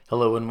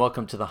Hello and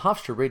welcome to the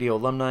Hofstra Radio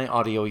Alumni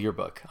Audio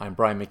Yearbook. I'm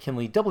Brian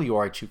McKinley,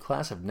 WRHU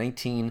class of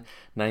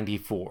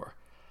 1994.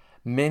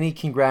 Many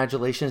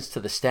congratulations to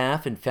the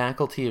staff and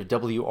faculty of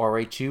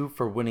WRHU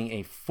for winning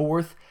a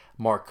 4th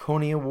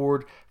Marconi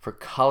Award for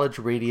College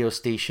Radio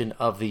Station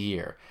of the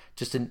Year.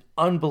 Just an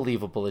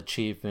unbelievable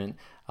achievement.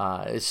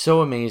 It's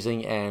so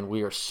amazing, and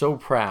we are so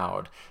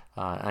proud.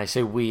 I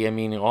say we, I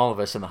mean all of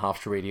us in the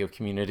Hofstra Radio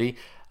community.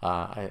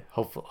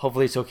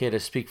 Hopefully it's okay to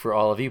speak for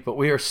all of you, but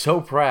we are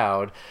so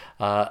proud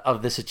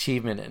of this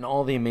achievement and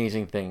all the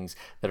amazing things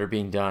that are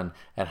being done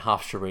at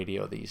Hofstra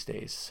Radio these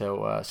days.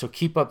 So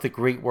keep up the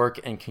great work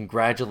and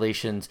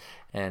congratulations,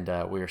 and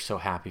we are so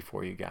happy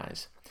for you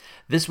guys.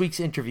 This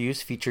week's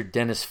interviews featured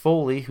Dennis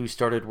Foley, who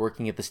started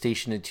working at the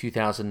station in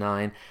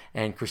 2009,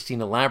 and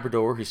Christina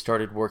Labrador, who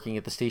started working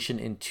at the station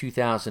in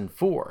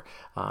 2004.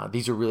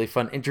 These are really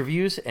fun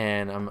interviews,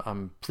 and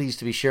I'm pleased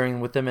to be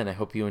sharing with them, and I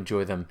hope you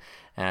enjoy them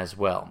as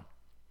well.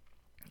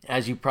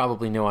 As you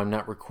probably know, I'm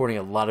not recording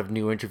a lot of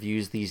new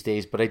interviews these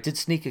days, but I did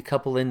sneak a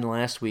couple in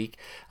last week.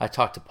 I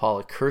talked to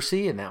Paula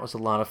Kersey, and that was a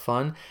lot of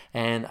fun,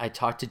 and I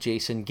talked to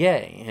Jason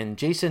Gay, and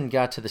Jason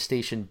got to the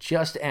station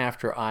just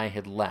after I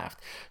had left.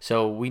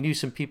 So we knew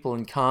some people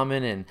in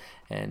common,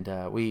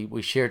 and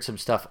we shared some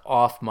stuff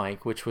off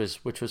mic, which was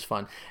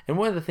fun. And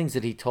one of the things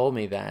that he told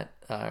me that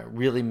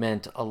really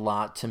meant a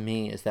lot to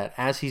me is that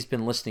as he's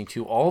been listening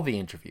to all the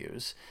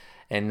interviews,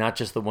 and not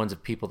just the ones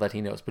of people that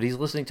he knows, but he's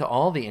listening to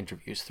all the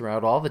interviews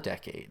throughout all the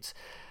decades,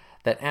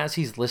 that as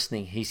he's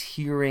listening, he's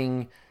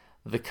hearing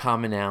the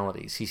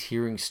commonalities. He's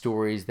hearing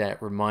stories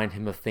that remind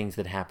him of things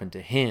that happened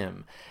to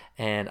him.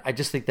 And I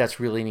just think that's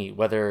really neat,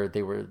 whether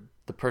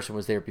the person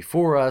was there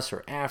before us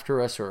or after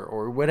us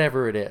or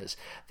whatever it is.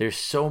 There's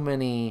so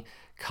many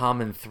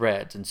common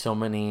threads and so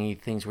many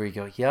things where you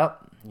go,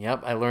 yep,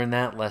 I learned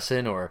that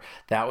lesson, or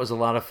that was a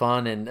lot of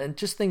fun, and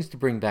just things to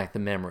bring back the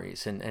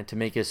memories and to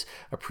make us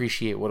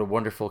appreciate what a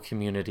wonderful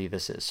community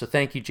this is. So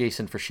thank you,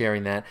 Jason, for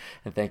sharing that,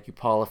 and thank you,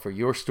 Paula, for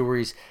your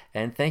stories,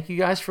 and thank you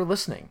guys for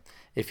listening.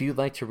 If you'd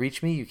like to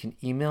reach me, you can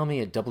email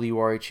me at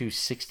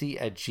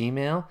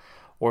wrhu60@gmail.com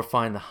or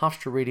find the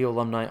Hofstra Radio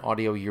Alumni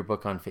Audio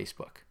Yearbook on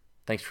Facebook.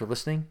 Thanks for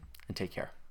listening, and take care.